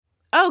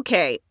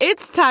Okay,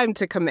 it's time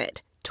to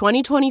commit.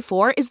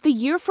 2024 is the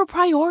year for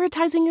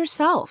prioritizing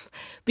yourself.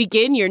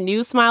 Begin your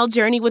new smile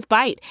journey with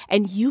Byte,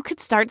 and you could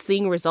start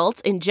seeing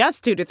results in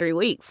just 2 to 3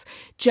 weeks.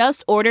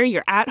 Just order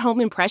your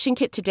at-home impression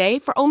kit today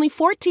for only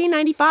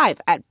 $14.95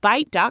 at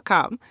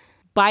Byte.com.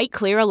 Byte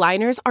Clear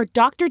aligners are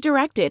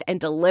doctor-directed and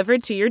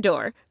delivered to your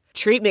door.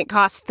 Treatment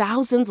costs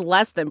thousands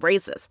less than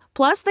braces.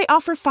 Plus, they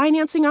offer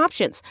financing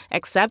options,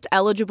 accept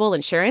eligible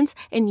insurance,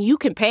 and you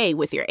can pay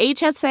with your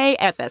HSA,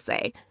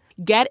 FSA.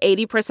 Get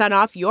 80%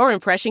 off your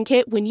impression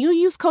kit when you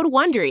use code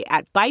WONDERY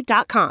at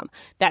Byte.com.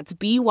 That's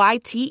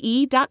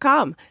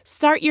BYTE.com.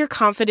 Start your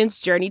confidence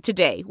journey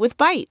today with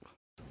Byte.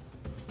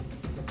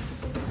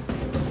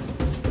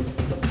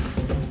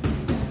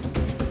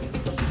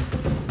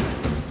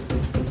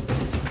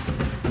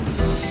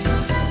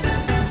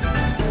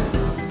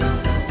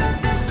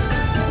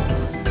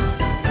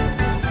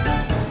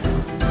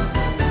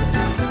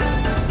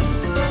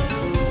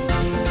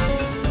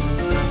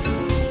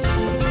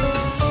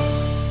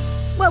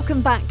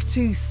 Welcome back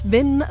to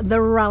Spin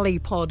the Rally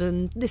Pod,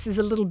 and this is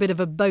a little bit of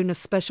a bonus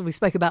special. We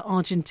spoke about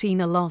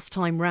Argentina last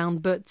time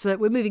round, but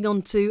we're moving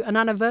on to an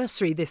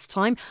anniversary this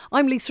time.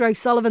 I'm Lisa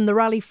O'Sullivan, the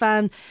rally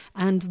fan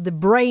and the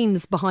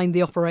brains behind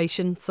the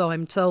operation, so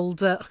I'm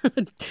told.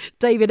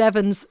 David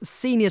Evans,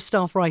 senior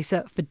staff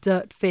writer for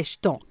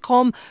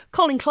dirtfish.com.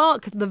 Colin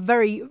Clark, the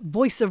very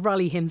voice of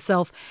rally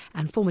himself,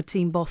 and former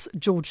team boss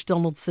George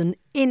Donaldson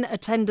in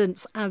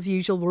attendance as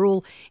usual. We're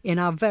all in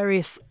our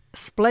various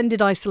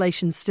splendid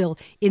isolation still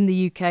in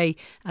the UK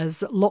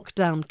as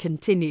lockdown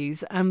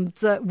continues, and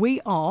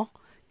we are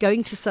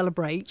going to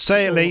celebrate.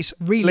 Say it, Lise.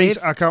 Lise,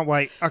 I can't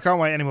wait. I can't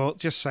wait anymore.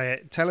 Just say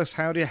it. Tell us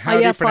how do you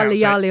pronounce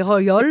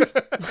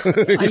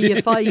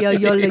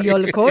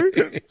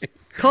it?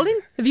 Colin,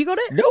 have you got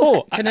it?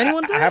 No. Can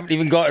anyone do it? I haven't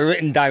even got it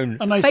written down.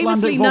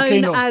 Famously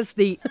known as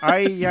the An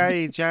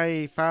Icelandic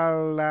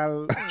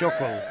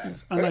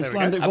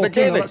volcano.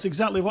 David, that's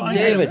exactly what I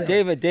said.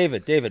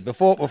 David.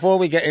 Before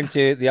we get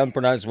into the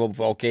unpronounceable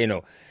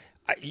volcano,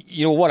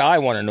 you know what I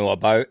want to know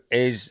about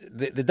is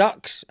the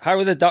ducks. How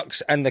are the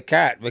ducks and the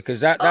cat?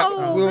 Because that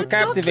we were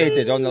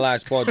captivated on the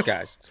last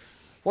podcast.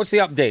 What's the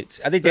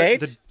update? Are they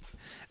dead?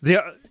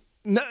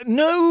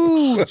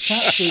 No,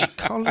 shh,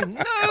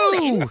 Colin,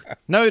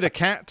 no, the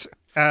cat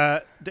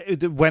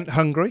went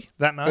hungry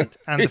that night,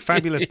 and the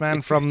fabulous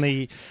man from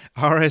the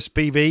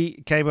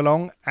RSPB came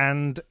along,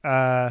 and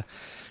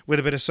with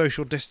a bit of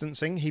social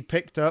distancing, he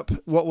picked up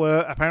what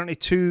were apparently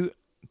two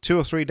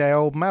or 3 day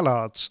old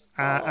mallards,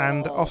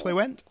 and off they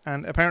went.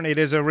 And apparently it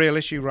is a real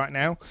issue right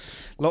now.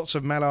 Lots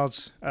of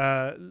mallards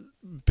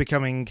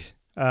becoming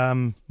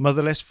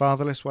motherless,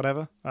 fatherless,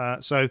 whatever.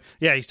 So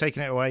yeah, he's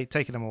taking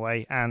them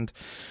away, and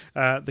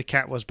the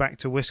cat was back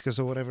to Whiskers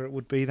or whatever it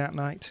would be that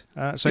night.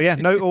 So yeah,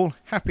 no, all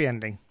happy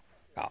ending.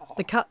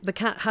 The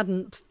cat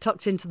hadn't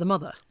tucked into the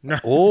mother. No.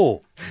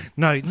 Oh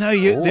no, I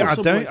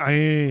don't.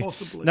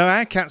 Possibly. No,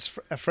 our cat's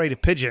afraid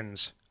of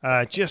pigeons.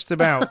 Just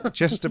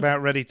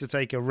about ready to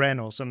take a wren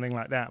or something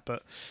like that.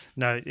 But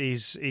no,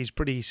 he's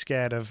pretty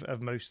scared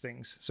of most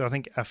things. So I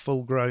think a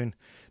full-grown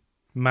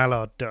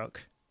mallard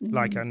duck.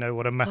 Like I know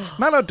what a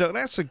mallard duck.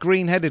 That's a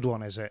green-headed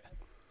one, is it?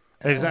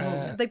 Is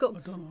that? They've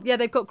got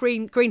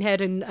green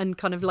head and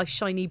kind of like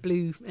shiny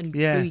blue and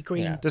bluey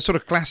green. Yeah. The sort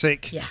of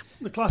classic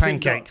The classic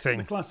pancake duck. thing.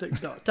 The classic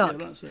duck. Duck. Yeah,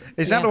 that's it.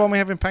 Is that the one we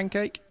have in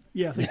pancake?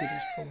 Yeah, I think it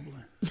is probably.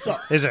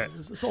 Duck. Is it?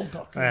 It's all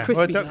duck. Yeah.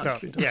 Crispy Well,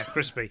 duck. Yeah,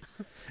 crispy.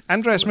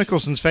 Andreas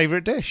Mikkelsen's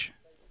favourite dish.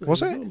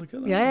 Was it? Look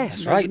at that.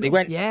 Yes. right, they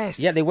went. Yes.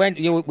 Yeah, they went.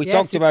 We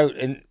talked about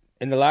in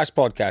the last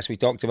podcast. We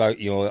talked about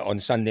on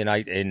Sunday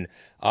night in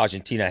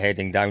Argentina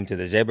heading down to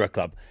the Zebra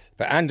Club.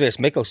 But Andreas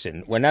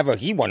Mikkelsen, whenever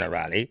he won a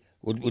rally,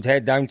 would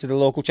head down to the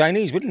local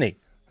Chinese, wouldn't he,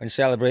 and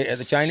celebrate at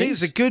the Chinese? See,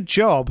 it's a good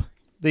job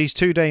these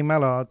 2 day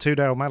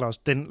old mallards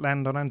didn't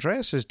land on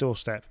Andreas's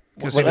doorstep.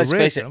 Well, let's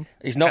face it,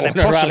 he's not won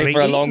a rally for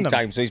a long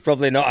time, so he's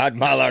probably not had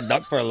mallard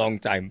duck for a long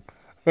time.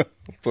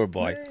 Poor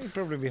boy. Yeah, he'd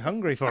probably be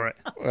hungry for it.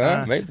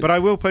 Maybe. But I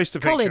will post a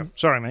picture. Colin.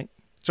 Sorry, mate.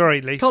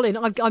 Sorry, Lisa. Colin,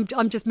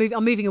 I'm just moving.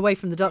 I'm moving away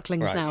from the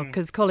ducklings Right. now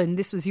because Colin,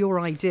 this was your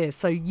idea,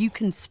 so you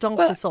can start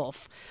us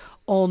off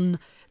on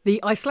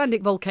the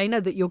Icelandic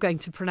volcano that you're going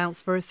to pronounce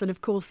for us, and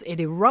of course it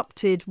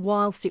erupted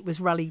whilst it was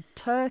Rally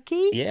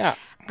Turkey. Yeah.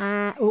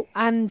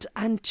 And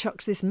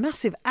chucked this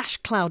massive ash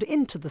cloud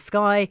into the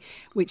sky,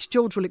 which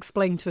George will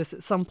explain to us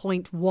at some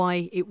point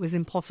why it was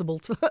impossible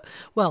to...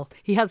 Well,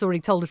 he has already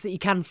told us that you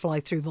can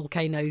fly through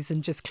volcanoes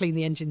and just clean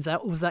the engines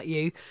out. Or was that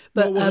you?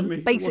 But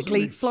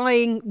basically,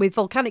 flying with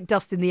volcanic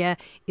dust in the air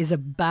is a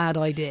bad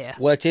idea.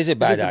 Well, it is a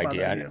bad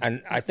idea.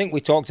 And I think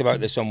we talked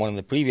about this on one of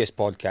the previous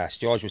podcasts.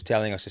 George was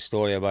telling us a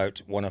story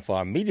about one of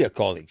our media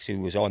colleagues who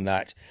was on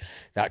that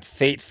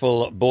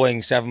fateful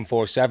Boeing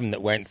 747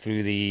 that went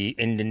through the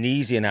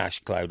Indonesian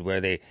ash cloud, where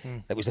that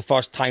was the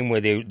first time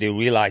where they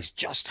realised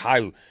just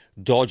how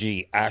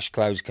dodgy ash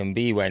clouds can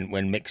be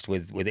when mixed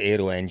with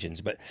aero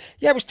engines. But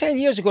yeah, it was 10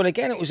 years ago, and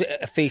again, it was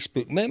a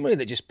Facebook memory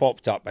that just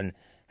popped up, and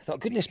I thought,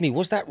 goodness me,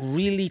 was that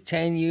really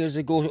 10 years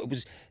ago?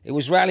 It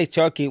was Rally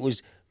Turkey. It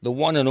was the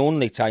one and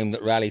only time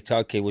that Rally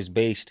Turkey was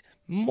based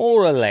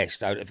more or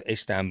less out of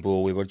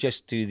Istanbul. We were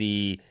just to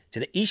the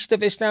east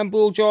of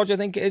Istanbul, George, I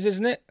think it is,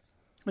 isn't it?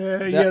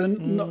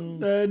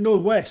 No,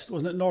 west,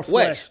 wasn't it?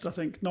 Northwest, West. I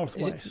think.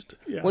 Northwest.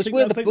 Yeah, Was I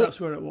where think, the I think book- that's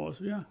where it was,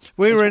 yeah.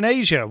 We were in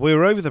Asia. We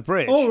were over the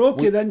bridge. Oh,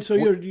 okay, then, so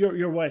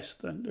you're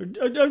west, then. It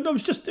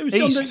was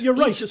on the, you're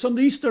right, East. it's on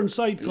the eastern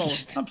side, Colin.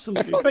 East.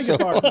 Absolutely. I Beg your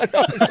thought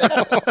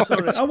pardon.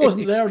 Sorry, I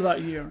wasn't there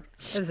that year.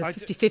 It was a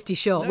 50-50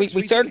 shot. We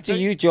turned to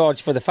you,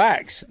 George, for the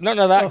facts. None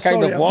of that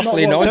kind sorry, of I'm not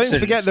waffly one. nonsense. Don't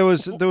forget there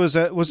was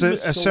a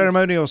Missold.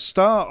 ceremonial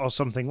start or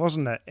something,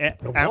 wasn't it?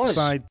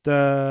 Outside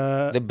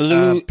the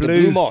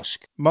blue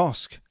mosque.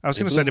 mosque. I was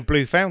going to say the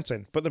blue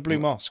fountain, but the blue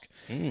mosque.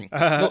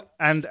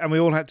 And we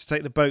all had to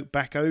take the boat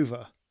back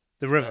over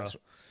the river.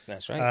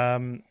 That's right.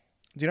 Do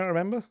you not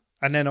remember?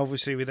 And then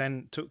obviously we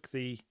then took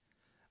we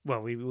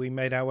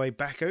made our way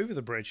back over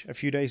the bridge a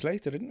few days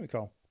later, didn't we,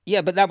 Cole?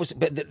 Yeah, but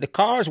the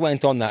cars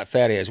went on that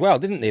ferry as well,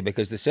 didn't they?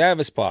 Because the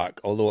service park,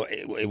 although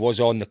it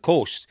was on the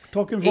coast,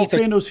 Talking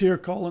volcanoes here,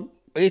 Colin.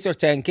 8 or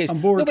 10 Ks. I'm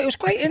bored. No, but it was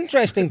quite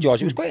interesting,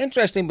 George. It was quite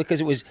interesting because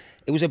it was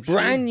a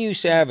brand new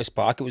service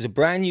park. It was a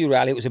brand new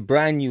rally. It was a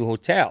brand new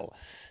hotel.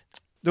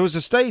 There was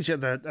a stage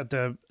at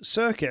the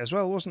circuit as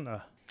well, wasn't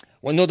there?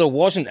 Well, no, there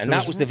wasn't, and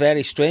that was the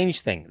very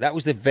strange thing. That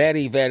was the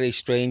very, very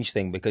strange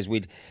thing because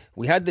we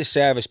had this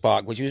service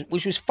park, which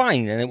was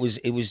fine, and it was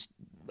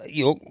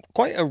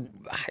quite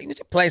it was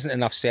a pleasant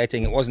enough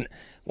setting. It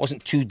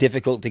wasn't too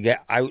difficult to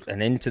get out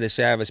and into the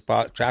service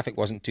park. Traffic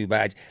wasn't too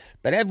bad.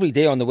 But every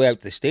day on the way out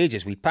to the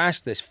stages, we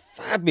passed this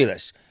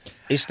fabulous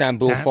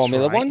Istanbul That's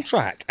Formula right. One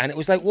track. And it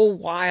was like, well,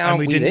 why aren't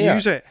And we didn't there?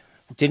 use it.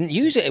 Didn't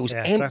use it. It was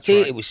Yeah, empty. that's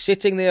right. It was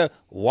sitting there.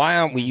 Why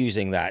aren't we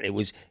using that? It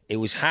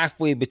was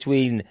halfway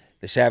between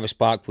the service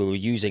park we were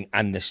using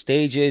and the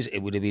stages. It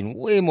would have been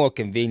way more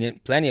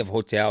convenient. Plenty of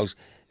hotels.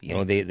 You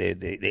know,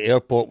 the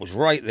airport was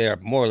right there,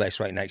 more or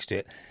less right next to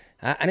it.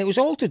 And it was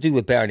all to do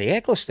with Bernie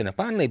Eccleston.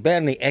 Apparently,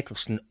 Bernie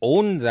Eccleston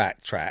owned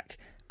that track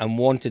and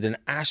wanted an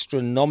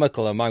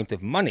astronomical amount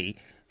of money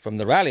from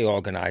the rally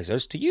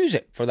organisers to use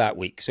it for that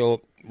week.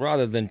 So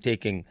rather than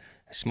taking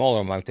a smaller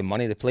amount of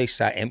money, the place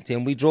sat empty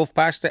and we drove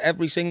past it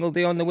every single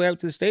day on the way out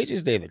to the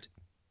stages, David.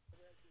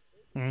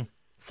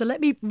 So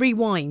let me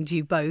rewind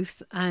you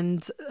both,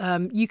 and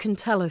you can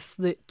tell us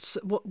that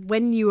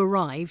when you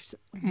arrived,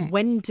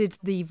 when did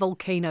the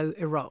volcano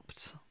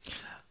erupt?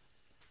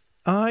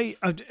 I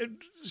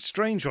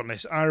strange on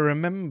this. I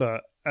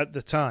remember at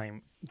the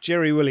time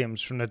Jerry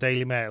Williams from the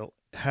Daily Mail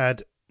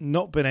had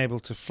not been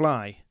able to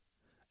fly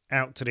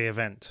out to the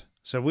event.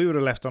 So we would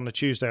have left on a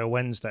Tuesday or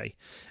Wednesday,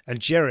 and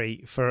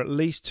Jerry, for at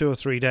least 2 or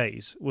 3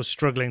 days, was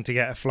struggling to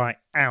get a flight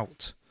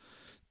out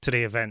to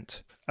the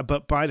event.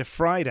 But by the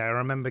Friday, I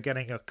remember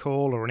getting a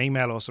call or an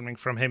email or something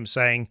from him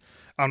saying,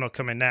 I'm not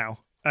coming now.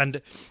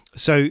 And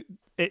so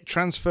it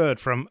transferred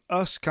from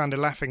us kind of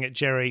laughing at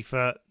Jerry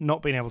for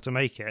not being able to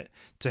make it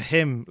to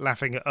him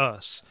laughing at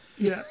us.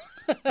 Yeah.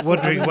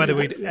 Wondering whether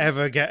we'd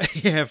ever get,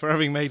 for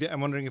having made it and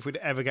wondering if we'd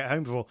ever get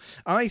home before.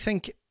 I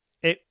think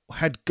it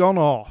had gone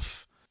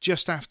off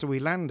just after we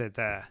landed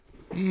there.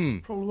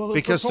 Probably,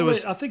 Because there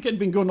was- I think it had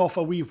been going off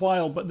a wee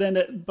while, but then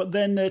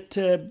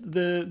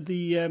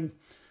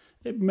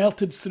it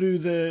melted through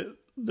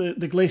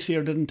the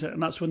glacier, didn't it?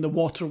 And that's when the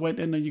water went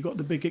in, and you got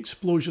the big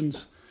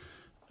explosions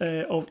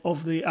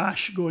of the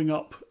ash going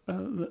up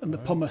and the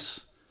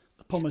pumice.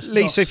 Lisa,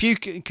 dust. if you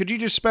could you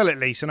just spell it,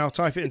 Lisa, and I'll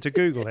type it into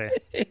Google here.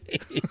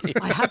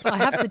 I have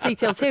the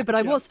details here, but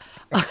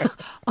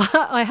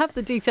I have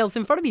the details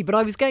in front of me. But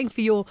I was going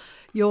for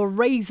your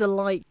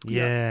razor-like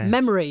Yeah,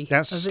 memory.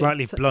 That's of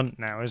slightly it. blunt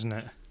now, isn't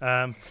it?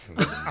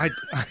 I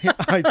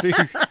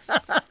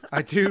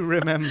do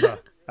remember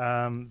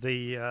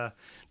the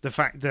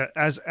fact that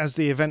as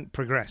the event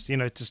progressed,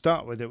 to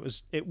start with,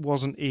 it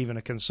wasn't even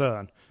a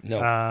concern.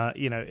 No.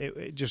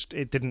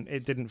 It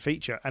didn't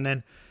feature, and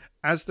then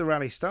as the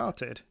rally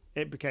started,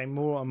 it became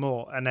more and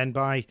more. And then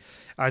by,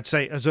 I'd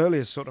say, as early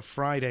as sort of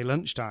Friday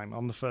lunchtime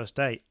on the first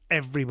day,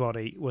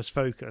 everybody was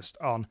focused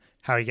on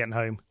how are you getting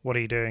home, what are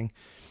you doing.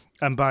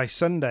 And by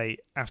Sunday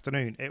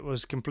afternoon, it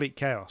was complete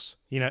chaos.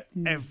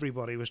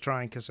 Everybody was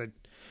trying because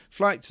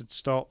flights had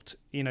stopped.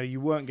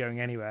 You weren't going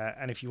anywhere.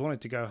 And if you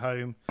wanted to go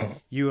home,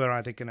 you were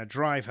either going to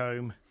drive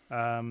home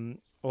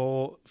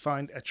or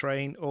find a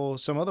train or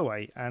some other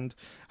way. And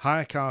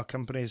hire car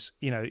companies,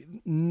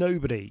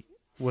 nobody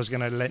was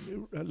going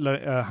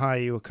to hire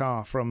you a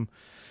car from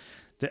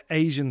the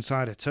Asian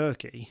side of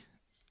Turkey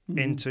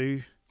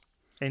into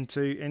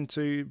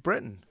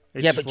Britain.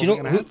 It Yeah, just but you know,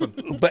 wasn't gonna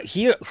happen. but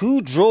here,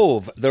 who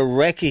drove the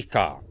recce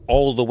car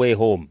all the way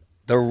home?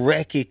 The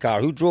recce car.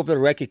 Who drove the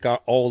recce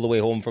car all the way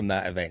home from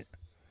that event?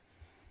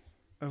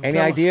 Any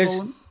Tell us, ideas?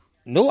 Colin.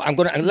 No, I'm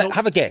going to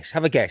have a guess.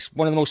 Have a guess.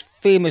 One of the most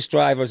famous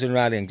drivers in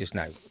rallying just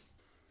now.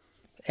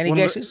 Any One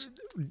of guesses?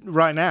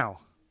 Right now?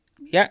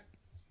 Yeah.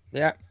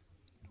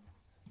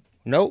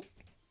 No.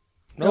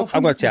 Elfin?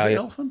 I'm going to tell Was it you.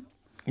 Elfin?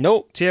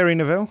 No. Thierry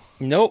Neuville?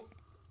 No.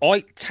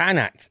 Oit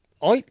Tanak.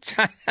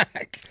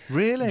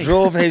 Really?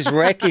 Drove his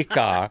recce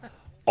car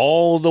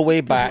all the way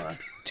back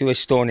to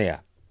Estonia.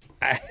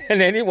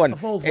 And anyone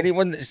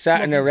that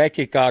sat in a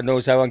recce car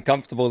knows how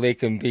uncomfortable they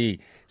can be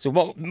So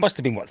what must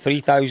have been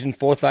 3,000,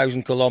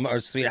 4,000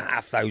 kilometres,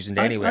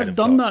 3,500 anywhere. I've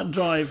done that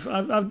drive.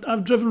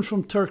 I've driven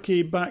from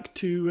Turkey back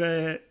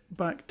to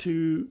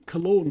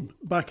Cologne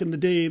back in the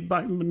day,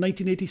 back in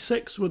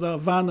 1986, with a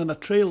van and a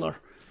trailer.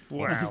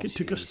 Wow. I think it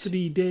took us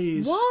 3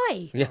 days.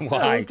 Why? Yeah,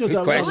 why? Because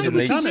Good question,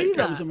 Lee.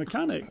 I was a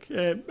mechanic.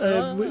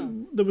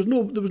 There was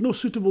no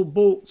suitable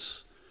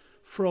boats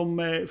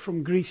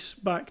from Greece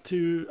back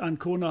to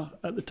Ancona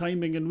at the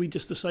timing, and we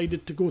just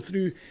decided to go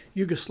through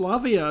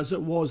Yugoslavia as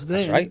it was then.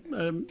 That's right.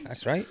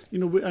 That's right. You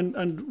know,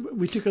 and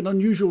we took an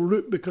unusual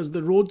route because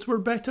the roads were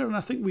better, and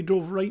I think we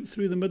drove right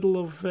through the middle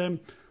of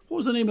what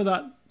was the name of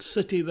that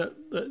city that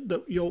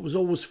was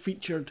always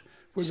featured,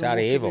 where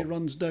Sarajevo. the motorway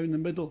runs down the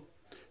middle.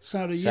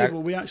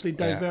 Sarajevo. We actually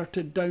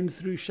diverted down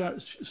through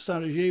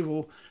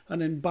Sarajevo and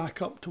then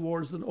back up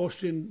towards the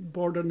Austrian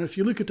border. And if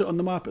you look at it on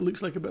the map, it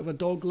looks like a bit of a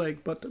dog leg,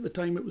 but at the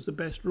time it was the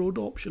best road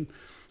option,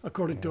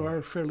 according to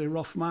our fairly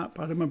rough map.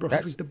 I remember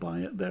having to buy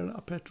it there at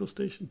a petrol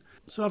station.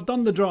 So I've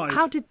done the drive.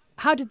 How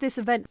did this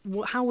event,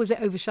 how was it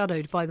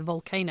overshadowed by the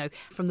volcano?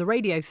 From the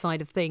radio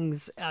side of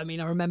things, I mean,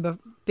 I remember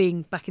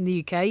being back in the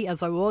UK,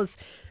 as I was,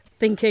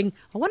 thinking,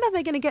 I wonder if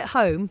they're going to get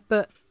home,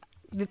 but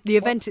the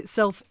event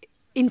itself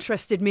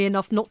interested me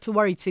enough not to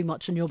worry too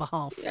much on your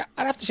behalf. Yeah,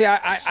 I'd have to say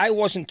I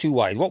wasn't too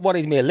worried. What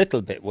worried me a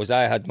little bit was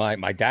I had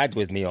my dad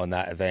with me on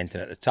that event,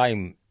 and at the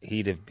time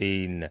he'd have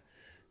been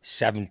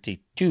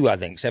 72, I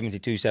think,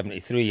 72,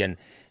 73. And,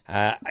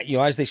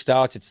 as they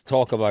started to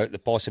talk about the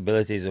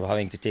possibilities of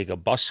having to take a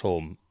bus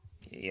home,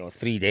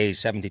 3 days,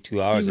 72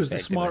 hours. He was the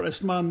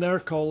smartest man there,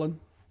 Colin.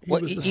 He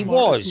was the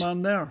smartest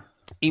man there.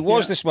 He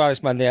was the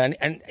smartest man there.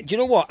 And do you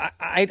know what?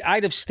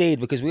 I'd have stayed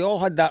because we all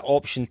had that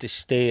option to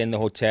stay in the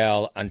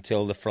hotel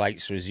until the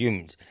flights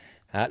resumed.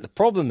 The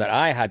problem that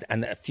I had,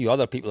 and that a few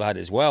other people had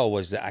as well,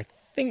 was that I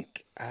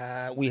think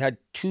we had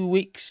 2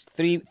 weeks,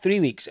 three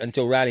weeks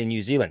until Rally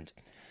New Zealand.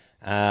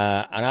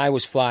 And I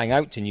was flying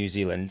out to New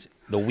Zealand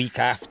the week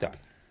after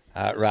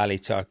Rally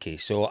Turkey.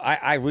 So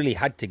I really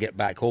had to get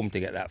back home to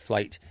get that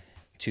flight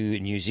to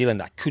New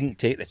Zealand. I couldn't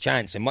take the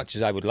chance, and much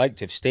as I would like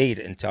to have stayed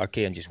in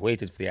Turkey and just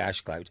waited for the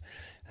ash cloud,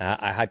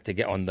 I had to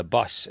get on the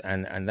bus,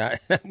 and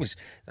that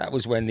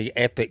was when the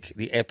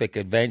epic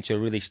adventure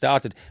really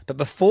started. But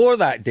before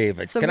that,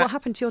 David, so what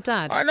happened to your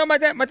dad? No, my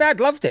dad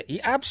loved it.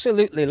 He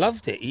absolutely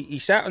loved it. He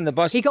sat on the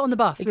bus. He got on the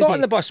bus. He got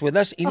on the bus with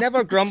us. He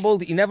never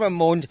grumbled. He never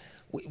moaned.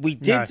 We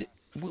did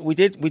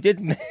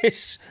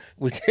miss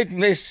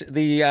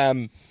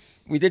the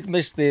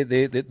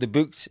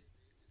booked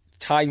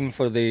time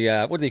for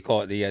the what do they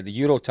call it, the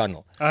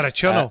Eurotunnel. The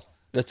tunnel.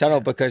 The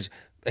tunnel, because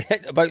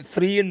about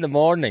 3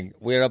 a.m,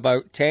 we're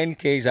about 10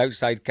 k's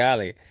outside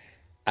Cali,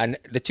 and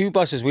the two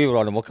buses we were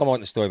on, and we'll come on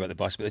to the story about the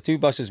bus, but the two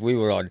buses we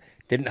were on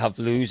didn't have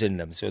loos in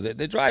them, so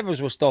the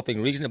drivers were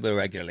stopping reasonably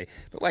regularly.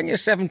 But when you're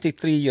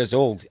 73 years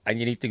old and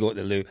you need to go to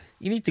the loo,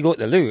 you need to go to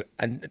the loo.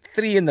 And at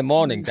 3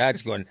 a.m,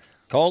 Dad's going,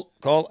 Call,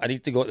 I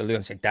need to go to the loo.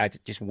 I'm saying, Dad,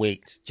 just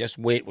wait.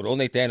 We're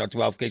only 10 or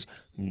 12 k's.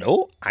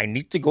 No, I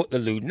need to go to the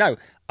loo now.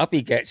 Up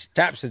he gets,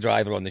 taps the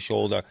driver on the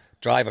shoulder,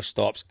 driver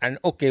stops, and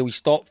okay, we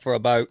stopped for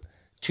about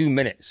 2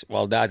 minutes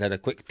while Dad had a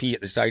quick pee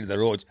at the side of the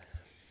road.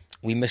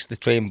 We missed the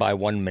train by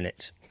 1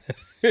 minute.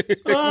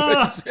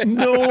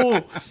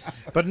 No.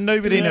 But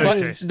nobody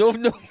noticed.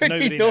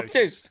 Nobody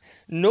noticed.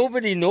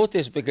 Nobody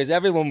noticed because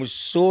everyone was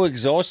so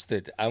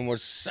exhausted and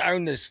was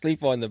sound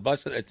asleep on the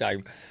bus at the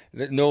time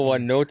that no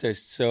one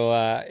noticed. So,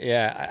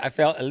 I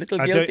felt a little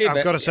guilty.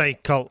 I've got to say,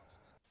 Colt,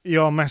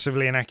 you're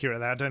massively inaccurate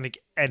there. I don't think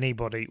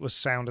anybody was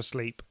sound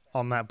asleep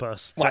on that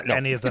bus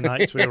any of the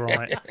nights we were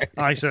on it.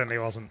 I certainly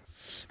wasn't.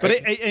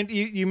 But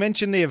you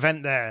mentioned the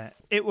event there.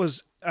 It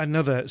was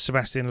another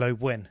Sebastian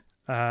Loeb win.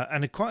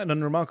 And quite an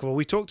unremarkable.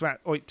 We talked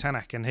about Oyt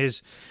Tanak and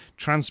his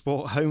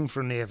transport home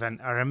from the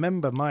event. I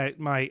remember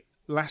my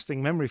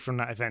lasting memory from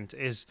that event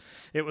is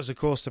it was, of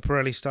course, the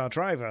Pirelli Star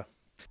Driver.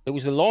 It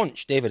was the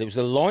launch, David. It was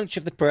the launch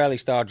of the Pirelli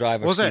Star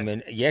Driver scheme. Was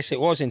it? Yes,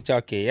 it was in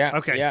Turkey. Yeah.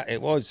 Okay. Yeah,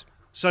 it was.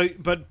 So,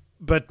 but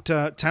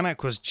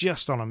Tanak was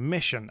just on a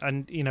mission,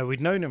 and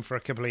we'd known him for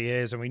a couple of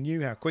years, and we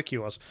knew how quick he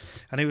was,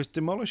 and he was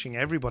demolishing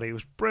everybody. He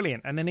was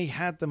brilliant, and then he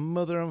had the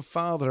mother and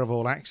father of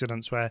all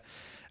accidents, where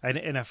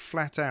in a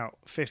flat out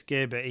fifth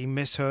gear bit he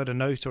misheard a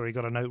note or he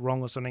got a note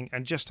wrong or something,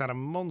 and just had a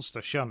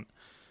monster shunt.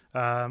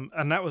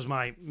 And that was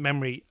my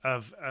memory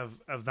of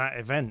that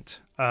event,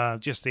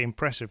 just the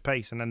impressive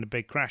pace and then the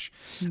big crash.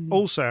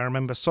 Also, I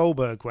remember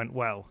Solberg went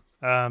well,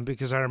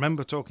 because I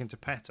remember talking to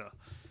Petter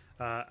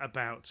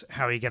about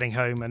how he getting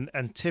home,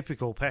 and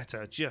typical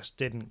Petter just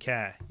didn't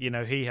care.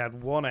 He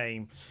had one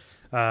aim,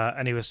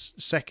 and he was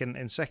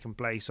in second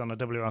place on a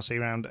WRC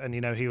round, and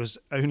he was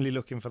only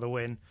looking for the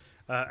win,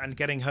 and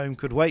getting home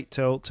could wait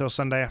till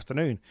Sunday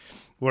afternoon.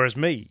 Whereas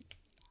me,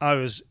 I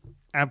was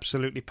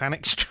absolutely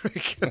panic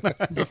stricken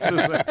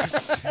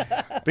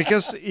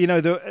because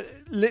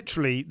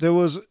literally there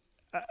was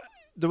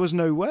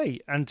no way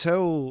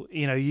until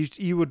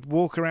you would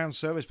walk around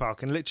Service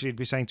Park and literally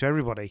be saying to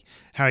everybody,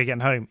 how are you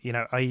getting home,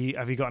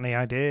 have you got any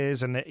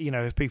ideas? And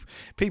if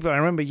people I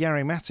remember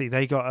Jari Matti,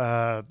 they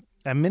got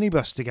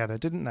minibus together,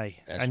 didn't they?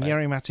 That's and right.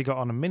 Jari-Matti got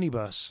on a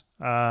minibus.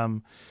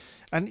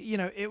 And,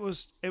 it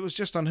was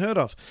just unheard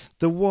of.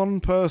 The one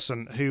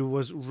person who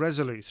was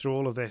resolute through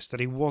all of this, that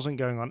he wasn't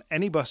going on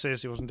any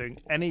buses, he wasn't doing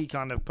any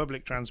kind of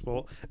public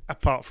transport,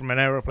 apart from an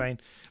aeroplane,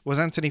 was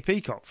Anthony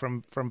Peacock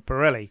from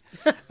Pirelli.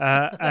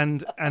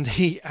 And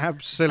he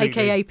absolutely...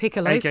 AKA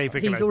Piccolo. AKA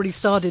Piccolo. He's already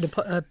started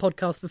a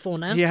podcast before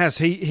now. He has.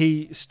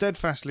 He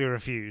steadfastly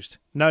refused.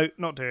 No,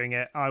 not doing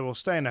it. I will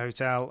stay in a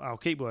hotel. I'll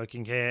keep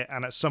working here.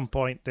 And at some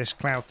point, this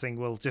cloud thing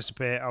will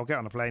disappear. I'll get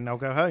on a plane and I'll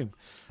go home.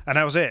 And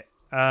that was it.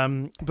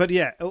 But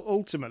yeah,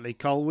 ultimately,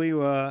 Cole, we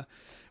were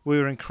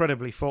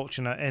incredibly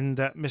fortunate in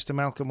that Mr.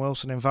 Malcolm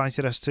Wilson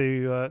invited us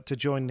to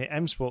join the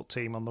M Sport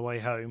team on the way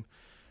home.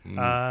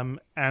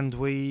 And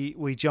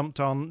we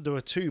jumped on. There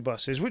were 2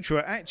 buses, which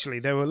were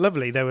they were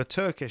lovely. They were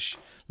Turkish,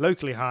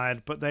 locally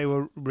hired, but they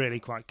were really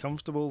quite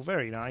comfortable,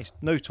 very nice.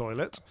 No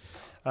toilet,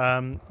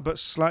 but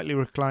slightly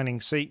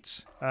reclining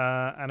seats,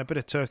 and a bit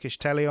of Turkish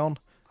telly on,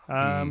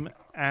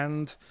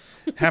 and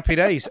happy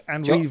days.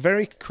 And we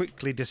very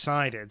quickly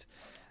decided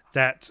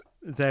that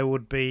there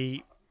would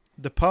be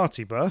the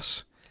party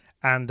bus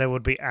and there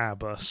would be our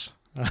bus.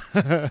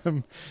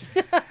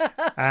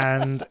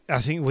 And I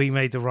think we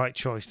made the right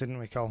choice, didn't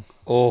we, Cole?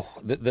 Oh,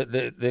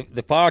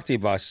 the party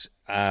bus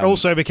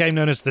also became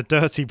known as the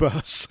dirty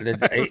bus.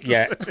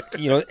 Yeah,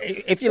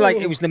 if you like,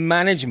 it was the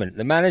management.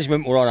 The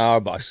management were on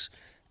our bus,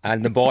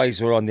 and the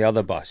boys were on the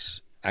other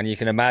bus. And you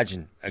can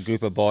imagine a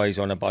group of boys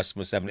on a bus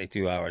for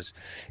 72 hours.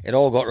 It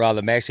all got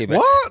rather messy. But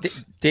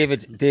what?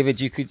 David,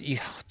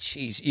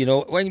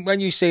 when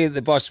you say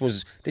the bus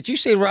was, did you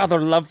say rather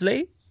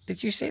lovely?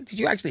 Did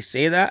you actually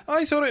say that?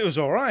 I thought it was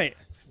all right.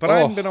 But I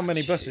hadn't been on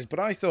many buses. But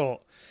I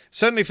thought,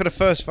 certainly for the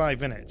first 5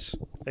 minutes,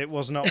 it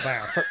was not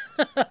bad.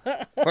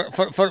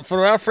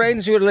 For our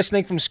friends who are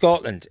listening from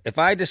Scotland, if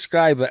I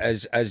describe it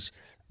as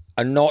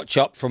a notch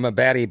up from a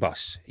Berry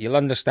bus, you'll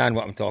understand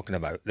what I'm talking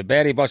about. The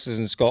Berry buses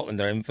in Scotland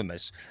are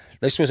infamous.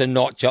 This was a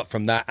notch up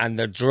from that, and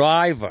the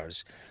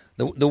drivers.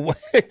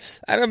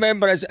 I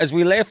remember as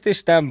we left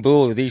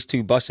Istanbul with these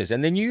 2 buses,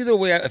 and they knew their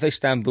way out of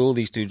Istanbul,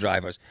 these 2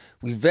 drivers,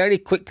 we very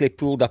quickly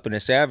pulled up in a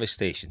service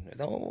station. I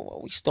thought, what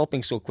are we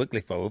stopping so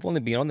quickly for? We've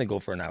only been on the go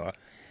for an hour.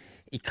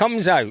 He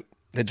comes out,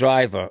 the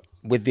driver,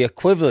 with the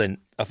equivalent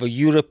of a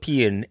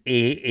European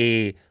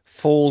AA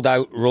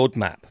fold-out road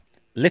map.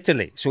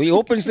 Literally. So he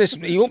opens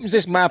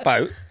this map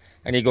out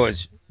and he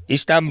goes,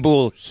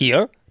 Istanbul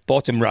here,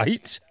 bottom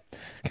right.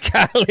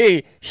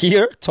 Calais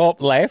here,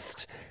 top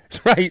left.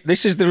 Right,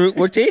 this is the route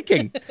we're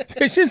taking.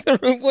 This is the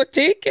route we're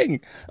taking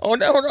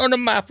on a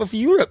map of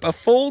Europe, a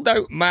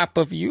fold-out map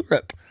of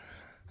Europe.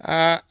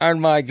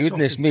 And my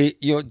goodness me,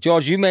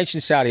 George, you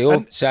mentioned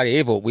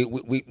Sarajevo.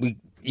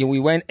 We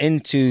went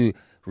into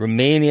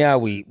Romania.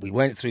 We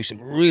went through some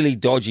really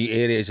dodgy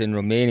areas in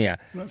Romania.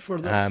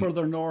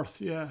 Further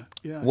north, yeah.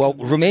 Well,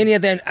 Romania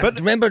then. But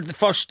remember the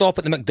first stop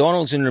at the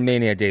McDonald's in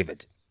Romania,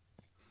 David?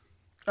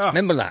 Oh,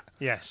 remember that?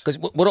 Yes. Because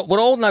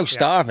we're all now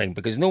starving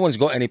because no one's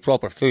got any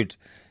proper food.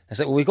 I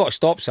said, well, we've got to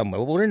stop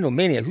somewhere. Well, we're in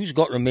Romania. Who's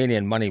got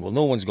Romanian money? Well,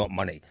 no one's got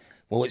money.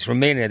 Well, it's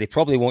Romania. They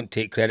probably won't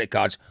take credit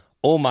cards.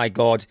 Oh, my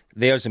God,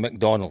 there's a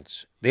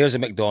McDonald's. There's a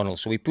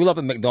McDonald's. So we pull up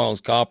at McDonald's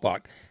car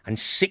park and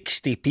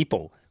 60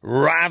 people,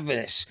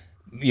 ravenous,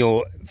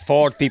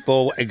 Ford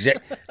people,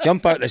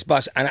 jump out this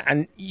bus.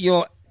 And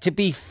to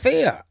be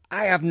fair,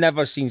 I have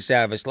never seen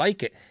service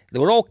like it. They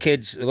were all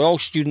kids. They were all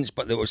students,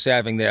 but they were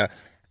serving there.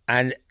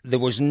 And there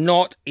was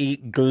not a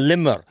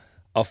glimmer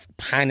of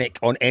panic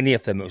on any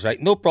of them. It was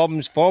like, no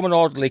problems, form an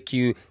orderly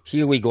queue,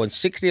 here we go. And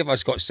 60 of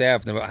us got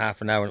served in about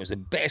half an hour, and it was the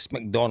best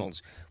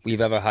McDonald's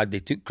we've ever had. They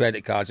took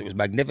credit cards, it was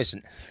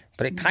magnificent.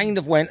 But it kind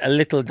of went a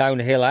little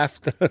downhill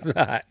after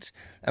that.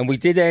 And we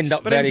did end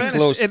up very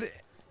close.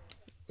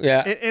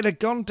 It had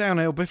gone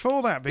downhill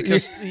before that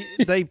because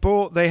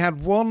they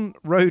had one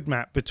road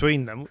map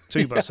between them,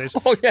 2 buses.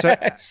 Oh,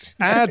 yes.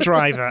 So our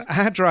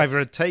driver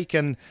had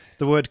taken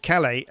the word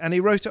Calais and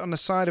he wrote it on the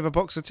side of a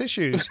box of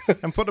tissues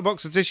and put the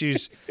box of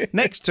tissues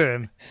next to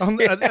him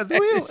at the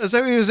wheel, as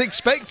though he was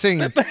expecting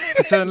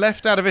to turn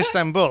left out of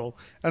Istanbul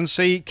and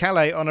see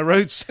Calais on a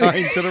road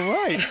sign to the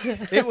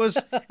right. It was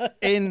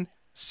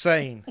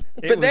insane.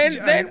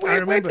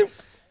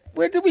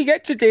 Where did we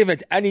get to,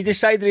 David? And he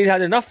decided he'd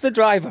had enough, the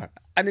driver.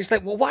 And it's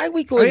like, well, why are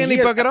we going here? And he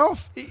buggered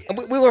off.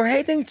 And we were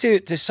heading to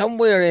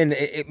somewhere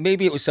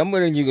maybe it was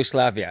somewhere in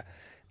Yugoslavia.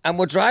 And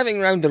we're driving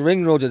around the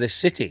ring road of the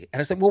city. And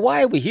I said, well,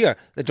 why are we here?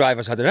 The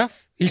driver's had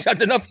enough. He's had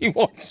enough. He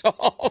wants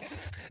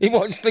off. He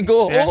wants to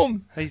go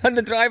home. And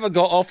the driver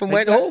got off and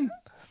went home.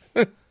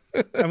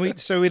 And we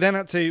then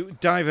had to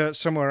divert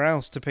somewhere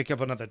else to pick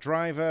up another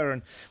driver,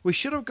 and we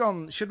should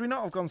we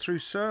not have gone through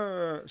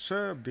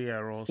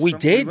Serbia or we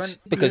did,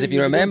 because if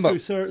you remember,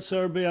 through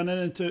Serbia and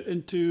then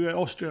into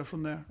Austria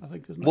from there, I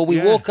think, isn't it? Well,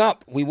 we woke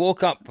up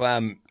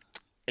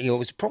it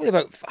was probably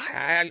about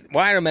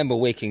I remember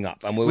waking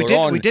up and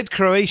we did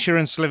Croatia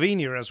and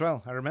Slovenia as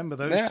well. I remember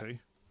those 2.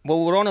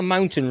 Well, we're on a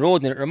mountain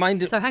road and it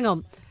reminded. So hang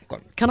on.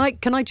 Can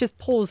I just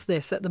pause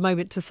this at the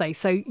moment to say,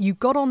 so you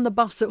got on the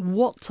bus at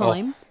what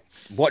time?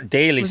 What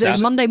day, Lisa? Was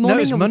it Monday morning? No,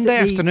 it was or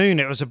Monday was it afternoon.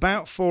 It was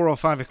about 4 or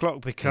 5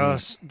 o'clock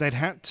because they'd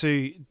had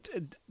to.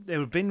 It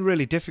had been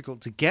really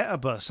difficult to get a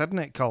bus, hadn't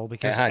it, Cole?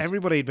 Because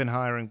everybody had been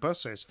hiring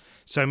buses.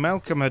 So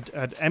Malcolm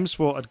had M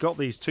Sport had got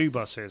these 2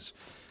 buses,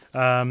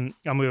 and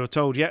we were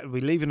told,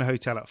 we're leaving the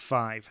hotel at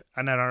 5.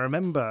 And then I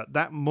remember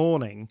that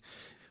morning,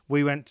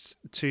 we went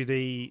to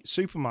the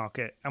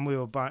supermarket and we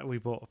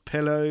bought a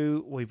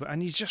pillow.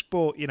 And you just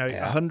bought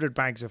 100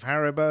 bags of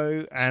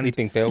Haribo and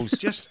sleeping pills,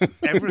 just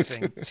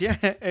everything.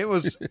 It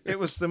was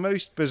the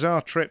most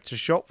bizarre trip to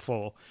shop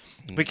for,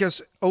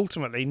 because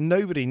ultimately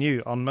nobody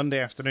knew on Monday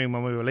afternoon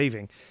when we were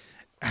leaving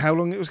how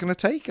long it was going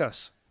to take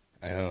us.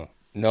 I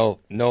know.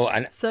 No,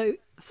 and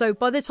So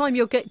by the time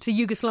you'll get to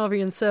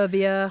Yugoslavia and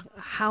Serbia,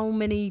 how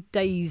many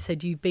days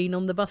had you been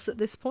on the bus at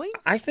this point?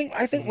 I think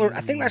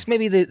that's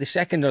maybe the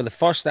second or the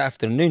first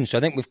afternoon. So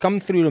I think we've come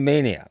through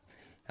Romania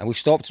and we've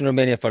stopped in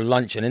Romania for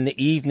lunch, and in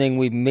the evening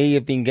we may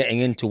have been getting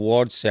in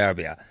towards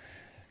Serbia.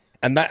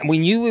 And that we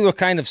knew we were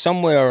kind of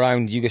somewhere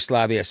around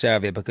Yugoslavia,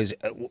 Serbia, because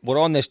we're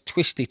on this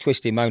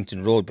twisty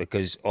mountain road,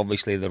 because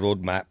obviously the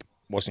road map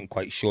wasn't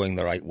quite showing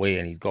the right way,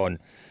 and he'd gone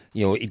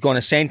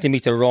a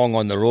centimetre wrong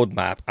on the road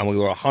map, and we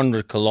were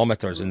 100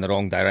 kilometres in the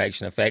wrong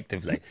direction,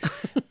 effectively.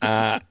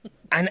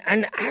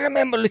 And I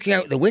remember looking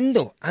out the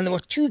window, and there were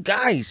 2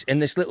 guys in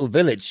this little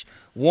village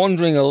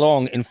wandering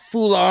along in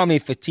full army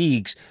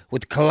fatigues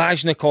with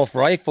Kalashnikov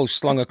rifles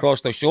slung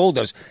across their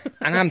shoulders.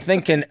 And I'm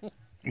thinking,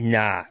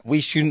 nah,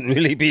 we shouldn't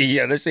really be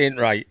here. This ain't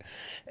right.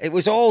 It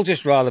was all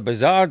just rather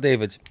bizarre,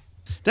 David.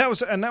 That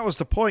was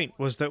the point,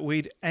 was that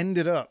we'd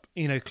ended up,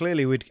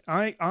 clearly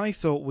I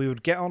thought we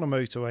would get on a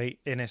motorway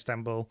in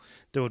Istanbul.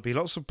 There would be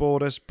lots of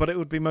borders, but it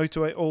would be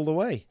motorway all the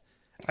way.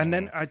 And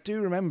then I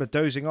do remember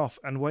dozing off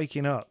and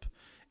waking up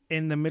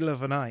in the middle of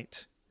the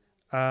night,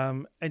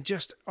 and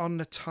just on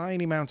the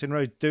tiny mountain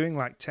road doing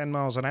like 10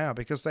 miles an hour,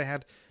 because they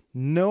had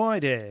no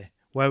idea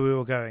where we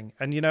were going.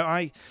 And,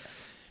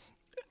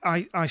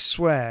 I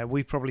swear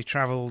we probably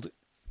travelled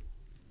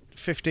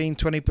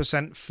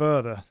 15-20%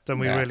 further than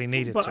we really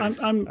needed but to.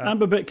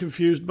 I'm a bit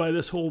confused by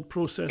this whole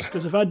process,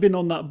 because if I'd been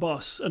on that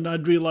bus and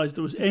I'd realised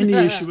there was any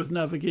issue with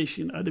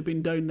navigation, I'd have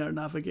been down there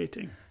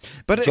navigating.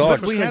 But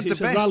we had the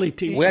best. Rally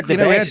team. We had the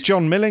We had best.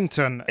 John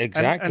Millington.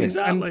 Exactly.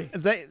 Exactly.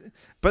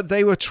 But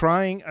they were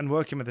trying and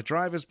working with the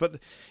drivers, but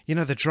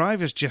the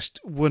drivers just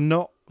were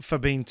not for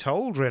being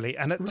told, really.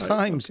 And at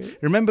times,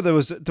 remember there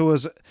was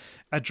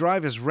a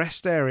driver's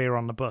rest area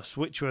on the bus,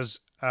 which was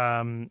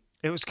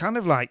it was kind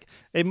of like,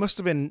 it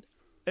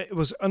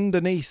was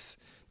underneath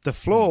the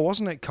floor,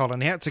 wasn't it,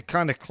 Colin? He had to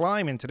kind of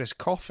climb into this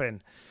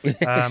coffin,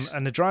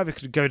 and the driver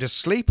could go to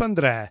sleep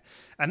under there.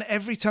 And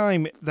every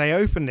time they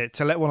opened it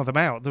to let one of them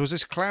out, there was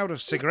this cloud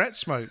of cigarette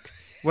smoke,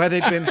 where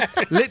they'd been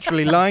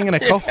literally lying in a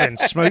coffin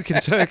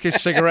smoking Turkish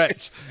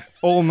cigarettes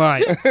all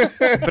night.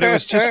 But it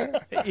was just,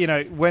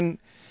 when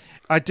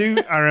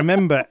I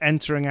remember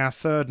entering our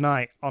 3rd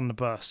night on the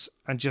bus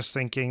and just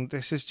thinking,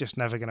 this is just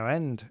never going to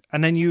end.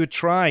 And then you would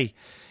try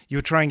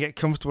and get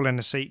comfortable in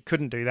the seat,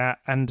 couldn't do that.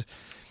 And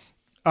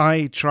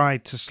I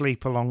tried to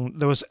sleep along.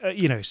 There was,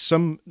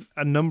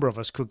 a number of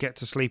us could get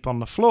to sleep on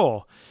the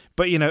floor.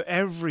 But,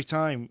 every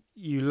time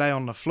you lay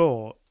on the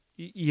floor,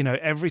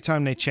 every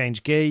time they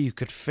changed gear, you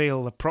could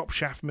feel the prop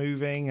shaft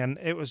moving, and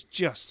it was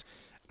just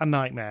a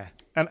nightmare.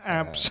 An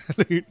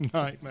absolute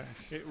nightmare.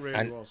 It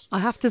really was. I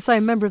have to say,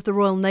 a member of the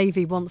Royal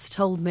Navy once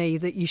told me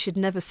that you should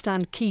never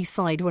stand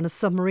quayside when a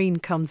submarine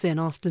comes in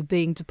after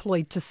being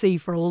deployed to sea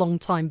for a long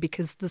time,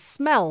 because the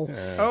smell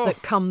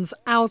that comes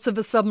out of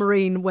a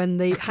submarine when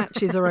the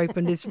hatches are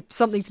opened is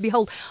something to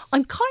behold.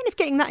 I'm kind of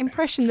getting that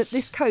impression that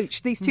these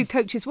 2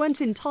 coaches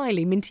weren't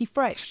entirely minty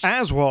fresh.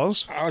 As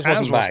was.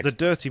 Bad. The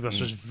dirty bus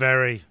was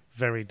very,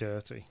 very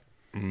dirty.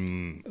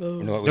 It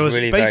was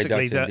really very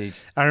dirty indeed.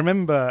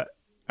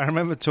 I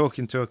remember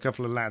talking to a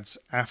couple of lads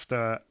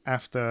after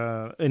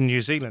in New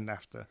Zealand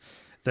after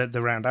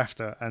the round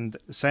after, and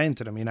saying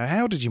to them,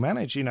 how did you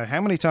manage? How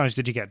many times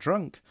did you get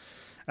drunk?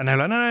 And they're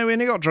like, no, we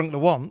only got drunk the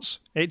once.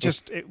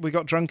 We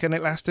got drunk and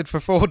it lasted for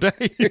 4 days.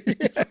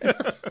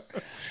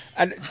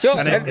 And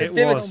Josh, David,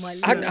 was.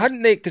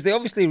 hadn't they? Because they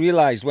obviously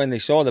realised when they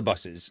saw the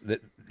buses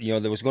that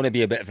there was going to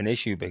be a bit of an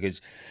issue,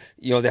 because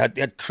they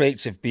had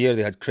crates of beer,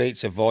 they had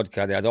crates of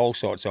vodka, they had all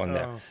sorts on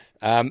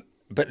there.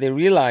 But they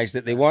realised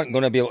that they weren't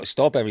going to be able to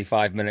stop every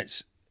 5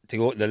 minutes to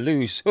go to the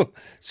loo, so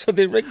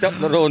they rigged up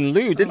their own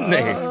loo, didn't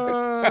they?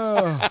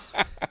 Yeah,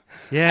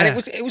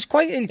 and it was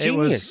quite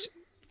ingenious.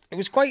 It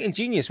was quite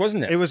ingenious,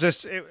 wasn't it?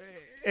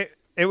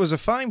 It was a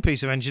fine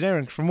piece of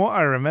engineering, from what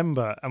I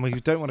remember, and we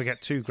don't want to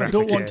get too graphic. I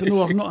don't want to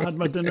know. I've not had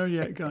my dinner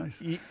yet, guys.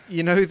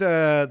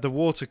 The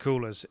water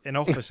coolers in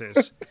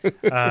offices,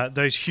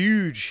 those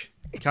huge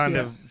kind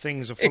of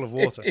things are full of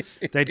water.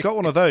 They'd got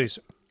one of those,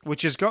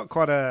 which has got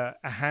quite a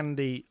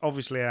handy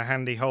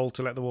hole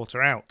to let the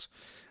water out.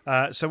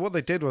 So what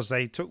they did was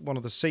they took one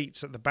of the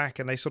seats at the back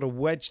and they sort of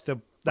wedged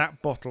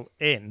that bottle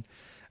in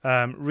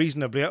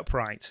reasonably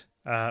upright,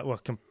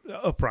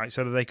 upright,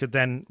 so that they could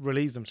then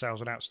relieve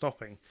themselves without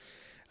stopping.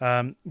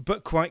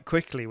 But quite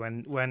quickly,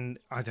 when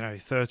I don't know,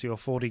 30 or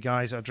 40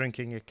 guys are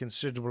drinking a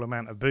considerable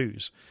amount of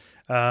booze,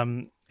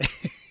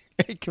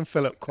 it can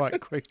fill up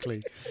quite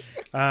quickly.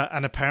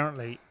 And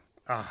apparently,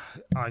 I'm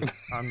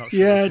not sure.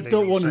 Yeah,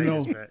 don't want to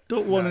know.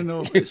 Don't want to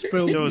know. It's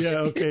spilled. Yeah,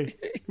 okay.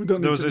 We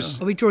don't need to know.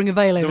 Are we drawing a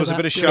veil over that? There was a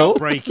bit of sharp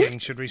breaking,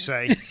 should we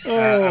say?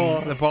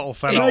 And the bottle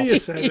fell off. You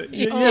said it.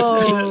 You said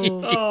it.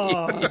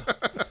 Oh.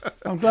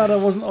 I'm glad I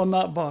wasn't on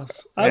that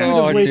bus. I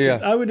would have waited.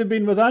 Dear. I would have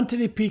been with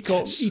Anthony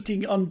Peacock,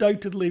 eating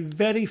undoubtedly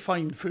very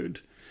fine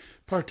food,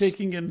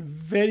 partaking in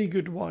very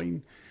good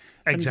wine.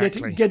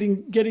 Exactly.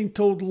 And getting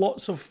told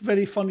lots of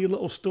very funny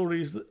little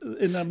stories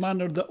in a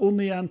manner that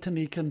only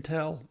Anthony can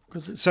tell.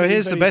 So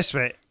here's the best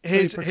bit.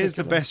 Here's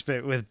the best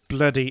bit with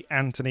bloody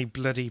Anthony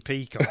bloody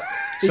Peacock.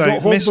 He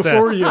got home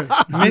before you.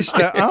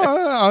 Mister,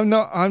 I'm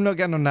not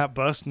getting on that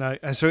bus. No.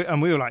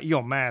 And we were like,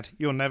 you're mad.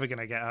 You're never going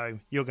to get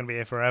home. You're going to be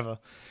here forever.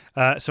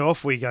 So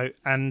off we go.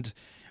 And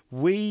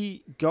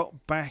we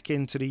got back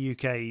into the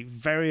UK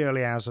very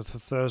early hours of the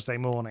Thursday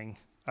morning.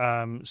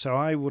 So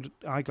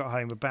I got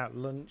home about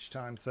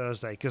lunchtime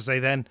Thursday because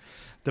the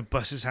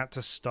buses had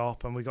to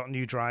stop and we got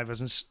new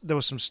drivers and there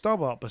was some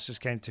Stobart buses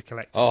came to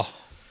collect us. Oh,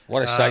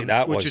 what a sight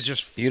that was! Which is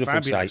just beautiful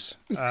fabulous.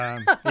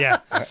 Sight. Yeah.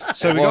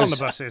 So we got on the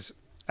buses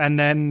and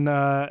then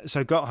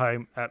so got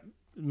home at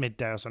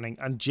midday or something.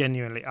 And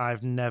genuinely,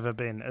 I've never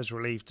been as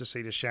relieved to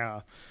see the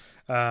shower.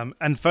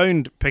 And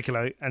phoned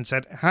Piccolo and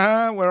said,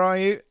 where are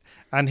you?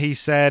 And he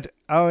said,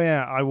 oh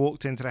yeah, I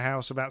walked into the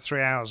house about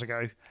 3 hours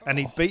ago. And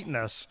he'd beaten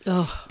us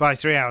by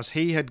 3 hours.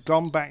 He had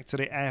gone back to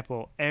the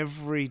airport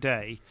every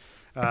day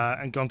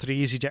and gone to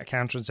the EasyJet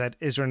counter and said,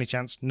 is there any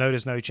chance? No,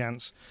 there's no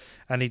chance.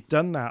 And he'd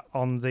done that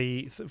on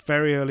the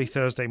very early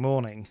Thursday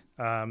morning.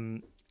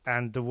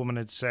 And the woman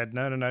had said,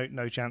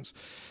 no chance.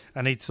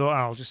 And he'd thought,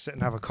 I'll just sit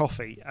and have a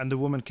coffee. And the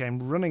woman came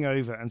running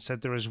over and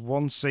said, there is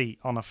one seat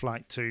on a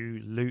flight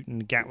to Luton,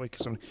 Gatwick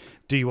or something.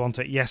 Do you want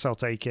it? Yes, I'll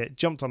take it.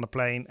 Jumped on the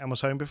plane and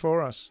was home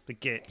before us. The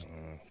git.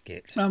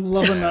 I'm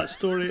loving that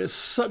story. It's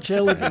such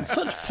elegance,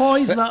 such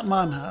poise that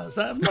man has.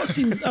 I've not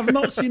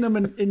seen him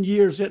in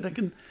years yet. I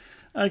can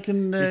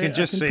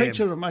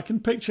picture him. I can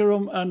picture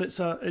him, and it's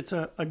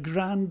a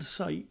grand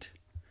sight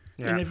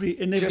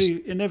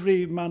in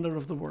every manner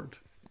of the word.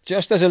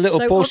 Just as a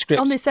little postscript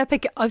on this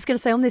epic, I was going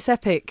to say on this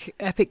epic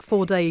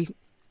 4-day,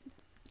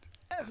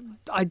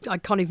 I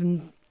can't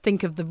even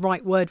think of the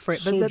right word for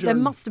it, but there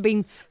must have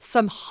been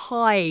some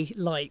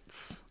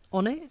highlights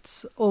on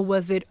it, or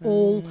was it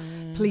all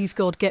please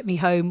God get me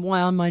home, why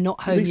am I not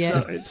home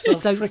yet,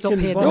 don't stop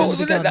here.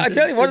 I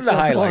tell you one of the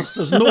highlights,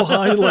 there's no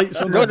highlights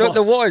on the bus.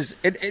 There was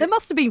there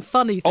must have been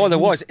funny things. There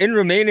was in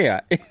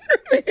Romania.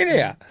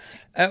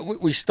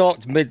 We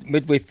stopped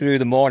midway through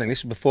the morning.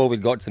 This was before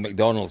we'd got to the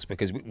McDonald's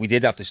because we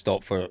did have to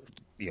stop for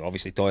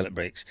obviously toilet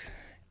breaks,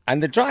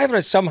 and the driver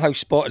had somehow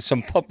spotted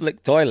some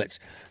public toilets,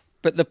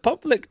 but the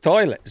public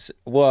toilets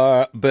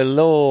were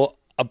below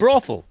a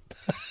brothel.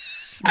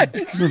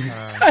 That's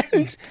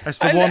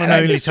the one and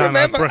only time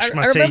I brushed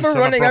my teeth. I remember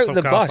running out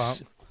the bus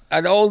park.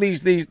 And all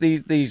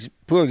these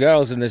poor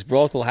girls in this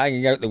brothel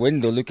hanging out the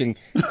window looking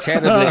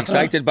terribly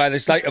excited by the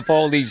sight of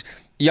all these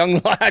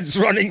young lads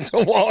running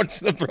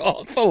towards the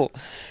brothel.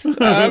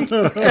 And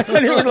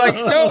it was like,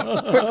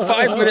 no, quick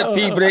 5-minute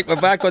pee break,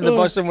 we're back on the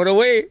bus and we're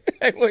away.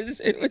 It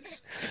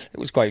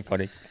was quite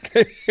funny.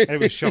 It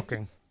was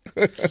shocking.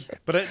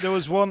 But there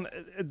was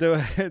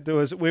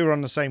we were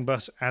on the same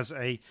bus as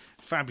a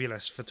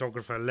fabulous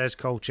photographer, Les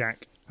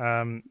Kolchak,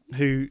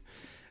 who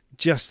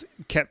just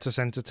kept us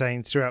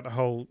entertained throughout the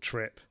whole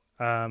trip.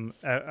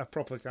 A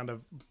proper kind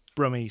of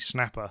brummy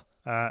snapper.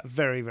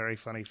 Very, very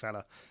funny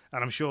fella.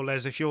 And I'm sure,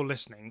 Les, if you're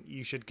listening,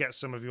 you should get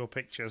some of your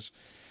pictures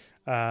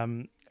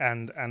and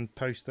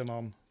post them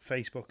on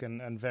Facebook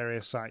and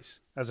various sites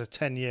as a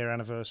 10-year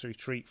anniversary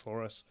treat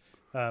for us.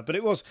 But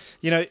it was,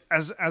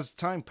 as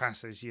time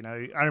passes,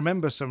 I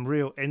remember some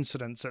real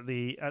incidents at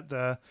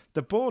the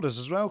borders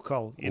as well,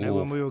 Col.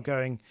 When we were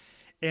going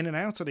in and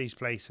out of these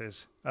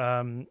places.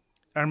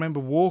 I remember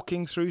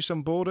walking through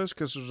some borders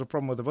because there was a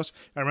problem with the bus.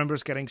 I remember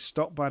us getting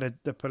stopped by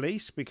the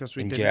police because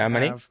we didn't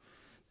have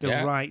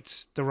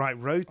the right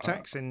road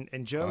tax in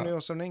Germany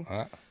or something.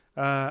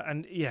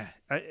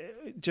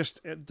 Just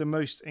the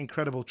most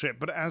incredible trip.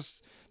 But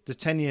as the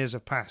 10 years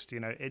have passed,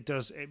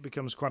 it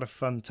becomes quite a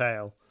fun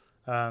tale.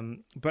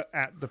 But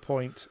at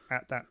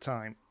that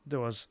time, there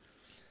was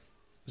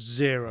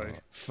zero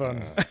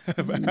fun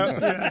about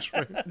the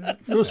trip.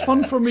 It was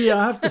fun for me,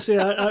 I have to say.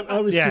 I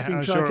was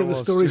keeping track of the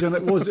stories, and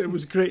it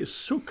was great. It was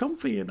so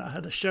comfy, and I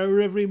had a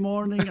shower every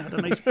morning. I had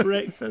a nice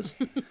breakfast.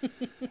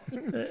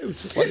 It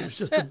was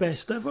just the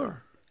best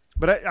ever.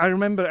 But I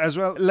remember as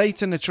well,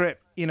 late in the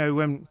trip,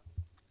 when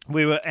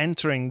we were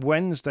entering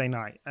Wednesday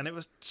night, and it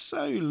was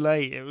so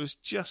late. It was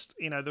just,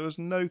 there was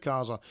no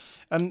cars on.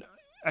 And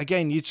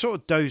again, you'd sort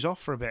of doze off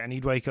for a bit and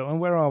you'd wake up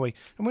and where are we?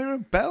 And we were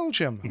in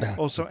Belgium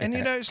also. And,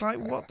 it's like,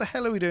 what the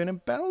hell are we doing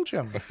in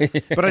Belgium?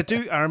 But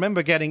I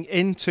remember getting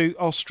into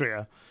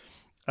Austria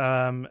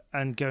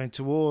and going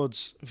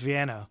towards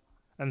Vienna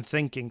and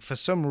thinking, for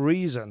some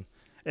reason,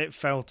 it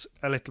felt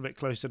a little bit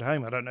closer to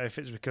home. I don't know if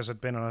it's because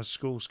I'd been on a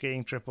school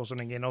skiing trip or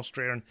something in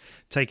Austria and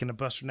taken a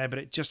bus from there, but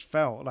it just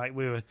felt like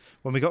when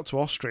we got to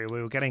Austria,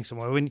 we were getting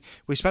somewhere.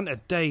 We spent a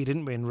day,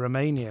 didn't we, in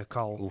Romania,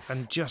 Cole,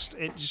 and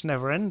it just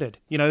never ended.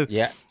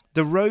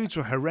 The roads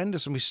were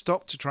horrendous, and we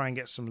stopped to try and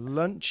get some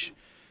lunch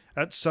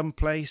at some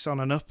place on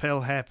an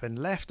uphill hairpin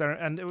left,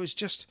 and it was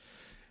just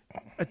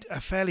a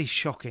fairly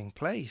shocking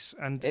place.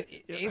 And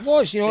it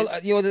was,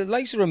 the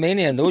likes of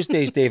Romania in those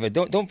days, David.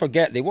 Don't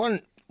forget, they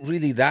weren't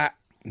really that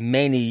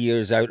many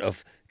years out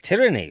of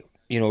tyranny.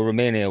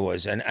 Romania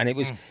was, and it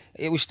was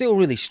still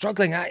really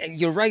struggling.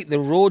 You're right, the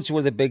roads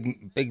were the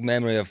big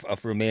memory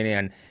of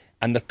Romania,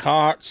 and the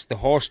carts, the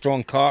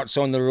horse-drawn carts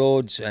on the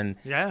roads, and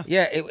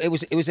it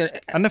was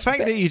and the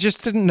fact that you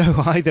just didn't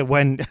know either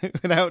when,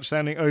 without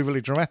sounding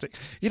overly dramatic,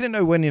 you didn't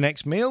know when your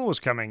next meal was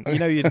coming.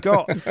 You'd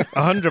got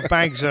 100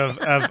 bags of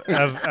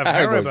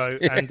Haribo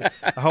and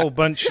a whole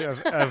bunch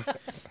of.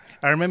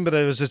 I remember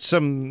there was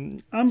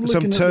some Turkish. I'm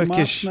looking at the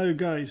map now,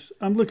 guys.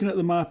 I'm looking at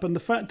the map, and the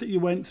fact that you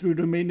went through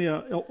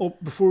Romania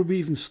before we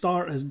even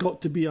start has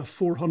got to be a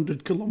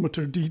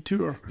 400-kilometre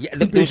detour. Yeah,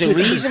 there's a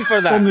reason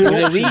for that.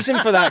 There's a reason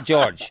for that,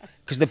 George.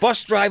 Because the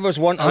bus drivers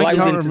weren't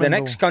allowed into the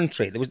next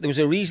country. There was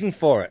a reason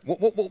for it.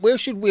 Where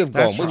should we have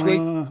gone? Which way?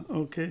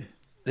 Okay.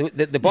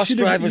 The bus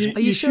drivers.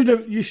 You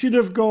should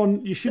have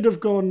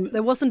gone.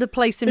 There wasn't a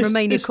place in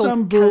Romania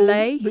called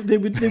Calais. They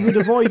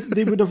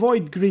would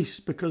avoid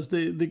Greece because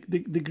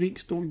the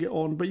Greeks don't get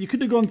on. But you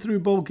could have gone through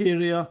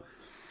Bulgaria,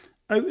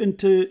 out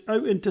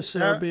into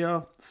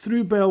Serbia,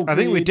 through Belgrade. I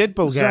think we did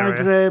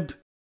Bulgaria. Zagreb.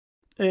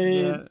 I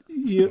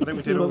think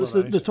we did all of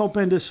those. The top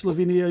end of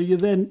Slovenia.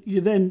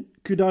 You then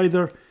could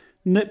either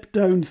nip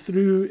down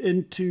through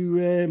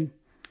into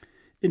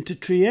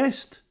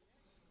Trieste.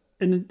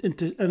 And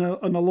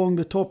along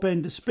the top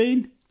end of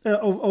Spain,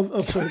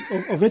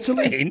 of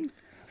Italy, Spain?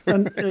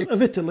 and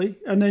of Italy,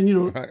 and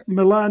then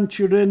Milan,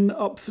 Turin,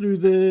 up through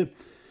the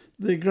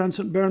Grand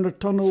St Bernard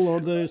Tunnel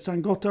or the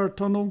St Gothard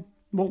Tunnel,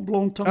 Mont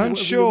Blanc Tunnel. I'm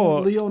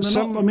sure. Lyon,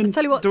 I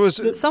tell you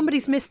what,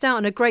 somebody's missed out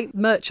on a great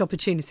merch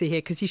opportunity here,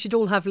 because you should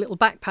all have little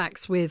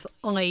backpacks with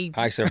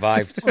I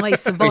survived. I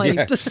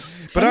survived. Yeah.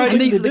 But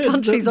and these are the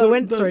countries I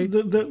went through.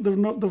 They've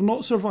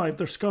not survived.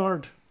 They're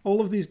scarred. All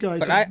of these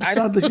guys.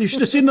 Sadly, you should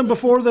have seen them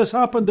before this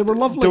happened. They were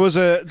lovely. There was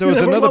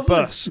another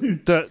bus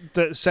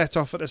that set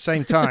off at the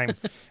same time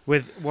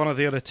with one of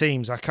the other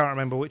teams. I can't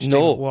remember which team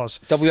it was.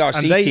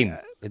 WRC team.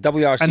 The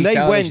WRC and they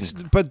television.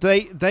 went, but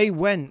they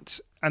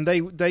went and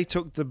they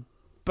took the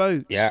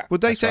boat. Yeah,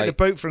 would they take the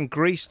boat from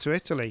Greece to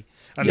Italy?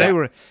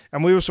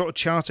 And we were sort of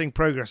charting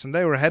progress, and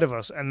they were ahead of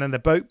us. And then the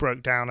boat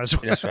broke down as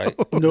well. That's right.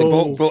 The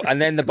boat broke,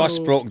 and then the bus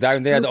broke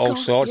down. They had all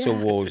sorts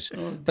of woes.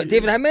 But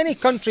David, how many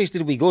countries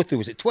did we go through?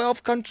 Was it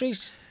 12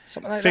 countries?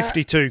 Something like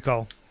 52,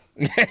 Cole.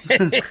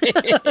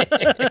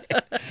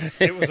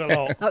 It was a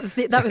lot. That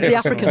was the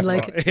African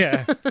leg.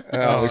 Yeah.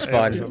 It was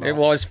fun. It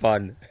was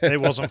fun. It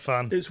wasn't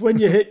fun. It's when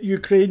you hit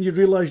Ukraine, you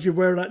realise you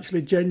were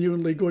actually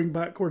genuinely going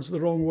backwards the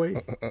wrong way.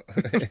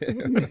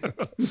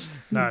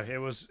 No, it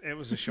was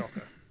a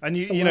shocker. And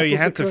you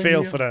had to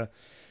feel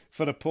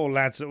for the poor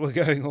lads that were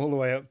going all the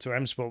way up to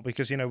M-Sport,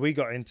 because we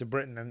got into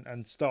Britain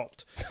and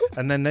stopped,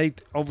 and then they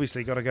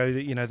obviously got to go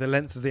the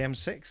length of the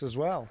M6 as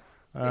well.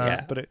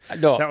 But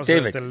that was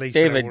David, the least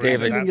David. at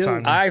that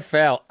time. I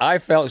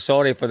felt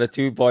sorry for the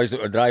two boys that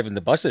were driving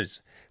the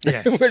buses.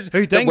 Yes.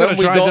 Who then got to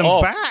drive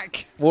them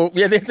back? Well,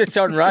 they had to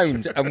turn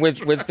round and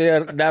with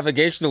their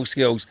navigational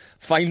skills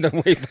find their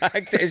way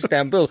back to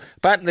Istanbul.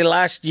 Apparently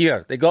last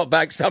year. They got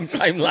back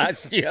sometime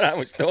last year, I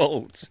was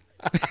told.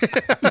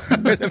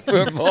 The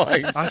poor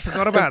boys. I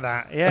forgot about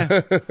that,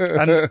 yeah.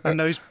 And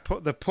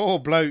the poor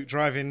bloke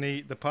driving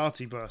the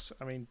party bus.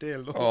 I mean, dear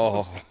Lord.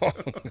 Oh.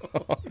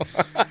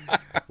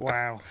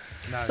 Wow.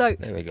 No. So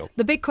there we go.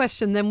 The big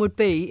question then would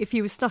be, if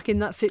you were stuck in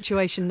that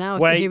situation now,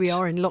 here we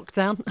are in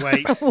lockdown,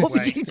 what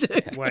would you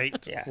do?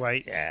 Wait.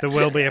 There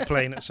will be a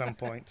plane at some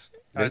point.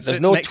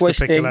 There's no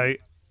twisting.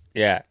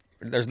 Yeah.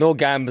 There's no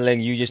gambling.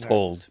 You just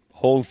hold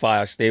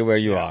fire, stay where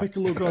you are.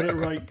 Piccolo got it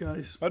right,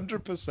 guys.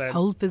 100%.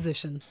 Hold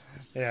position.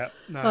 Yeah.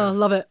 No, oh,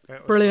 love it.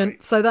 Brilliant.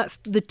 Great. So that's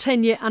the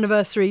 10-year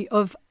anniversary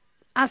of,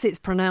 as it's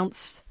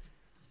pronounced,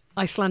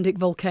 Icelandic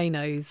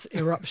volcanoes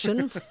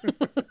eruption.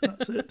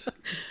 That's it.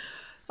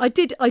 I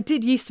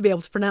did used to be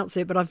able to pronounce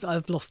it, but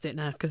I've lost it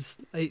now because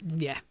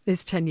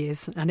it's 10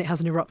 years and it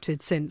hasn't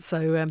erupted since,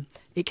 so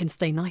it can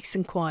stay nice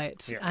and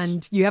quiet. Yes.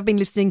 And you have been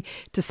listening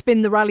to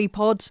Spin the Rally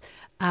Pod,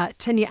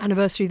 10-year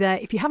anniversary there.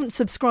 If you haven't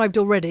subscribed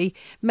already,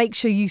 make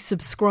sure you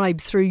subscribe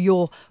through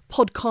your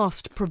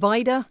podcast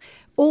provider.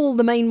 All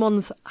the main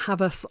ones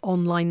have us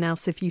online now,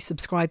 so if you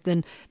subscribe,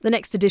 then the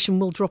next edition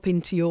will drop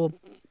into your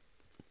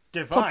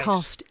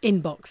podcast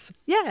inbox.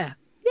 Yeah,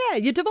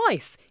 your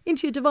device,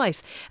 into your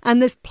device.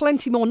 And there's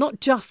plenty more,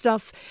 not just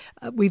us.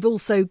 We've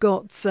also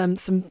got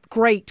some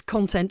great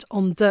content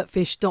on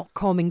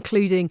dirtfish.com,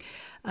 including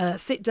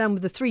sit down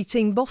with the 3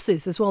 team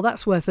bosses as well.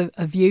 That's worth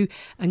a view.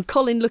 And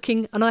Colin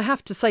looking, and I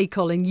have to say,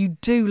 Colin, you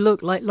do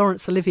look like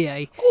Laurence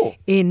Olivier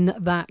in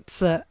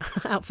that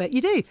outfit.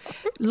 You do.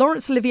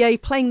 Laurence Olivier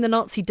playing the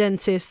Nazi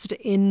dentist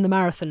in The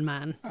Marathon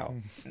Man.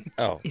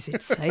 Oh. Is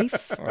it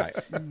safe? Right.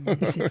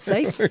 Is it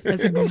safe?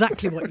 That's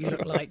exactly what you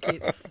look like.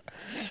 It's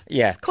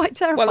quite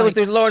terrifying. Well,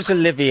 there's Laurence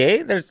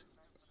Olivier.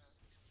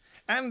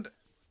 And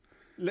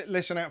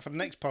listen out for the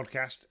next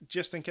podcast,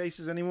 just in case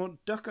there's any more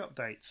duck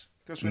updates.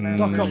 Duck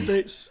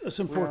updates, it's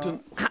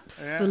important.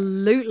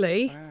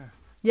 Absolutely. Yeah.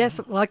 Yes,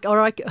 all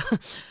right.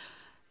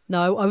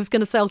 No, I was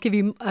going to say I'll give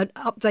you an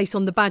update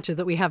on the badger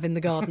that we have in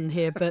the garden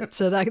here, but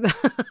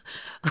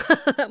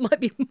that might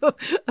be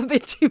a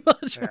bit too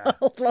much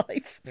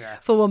wildlife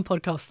for one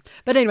podcast.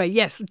 But anyway,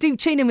 yes, do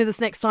tune in with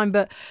us next time.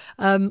 But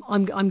I'm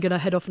going to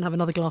head off and have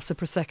another glass of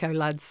Prosecco,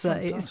 lads.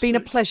 It's been a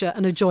pleasure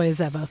and a joy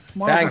as ever.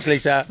 Thanks,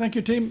 Lisa. Thank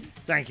you, team.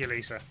 Thank you,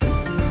 Lisa.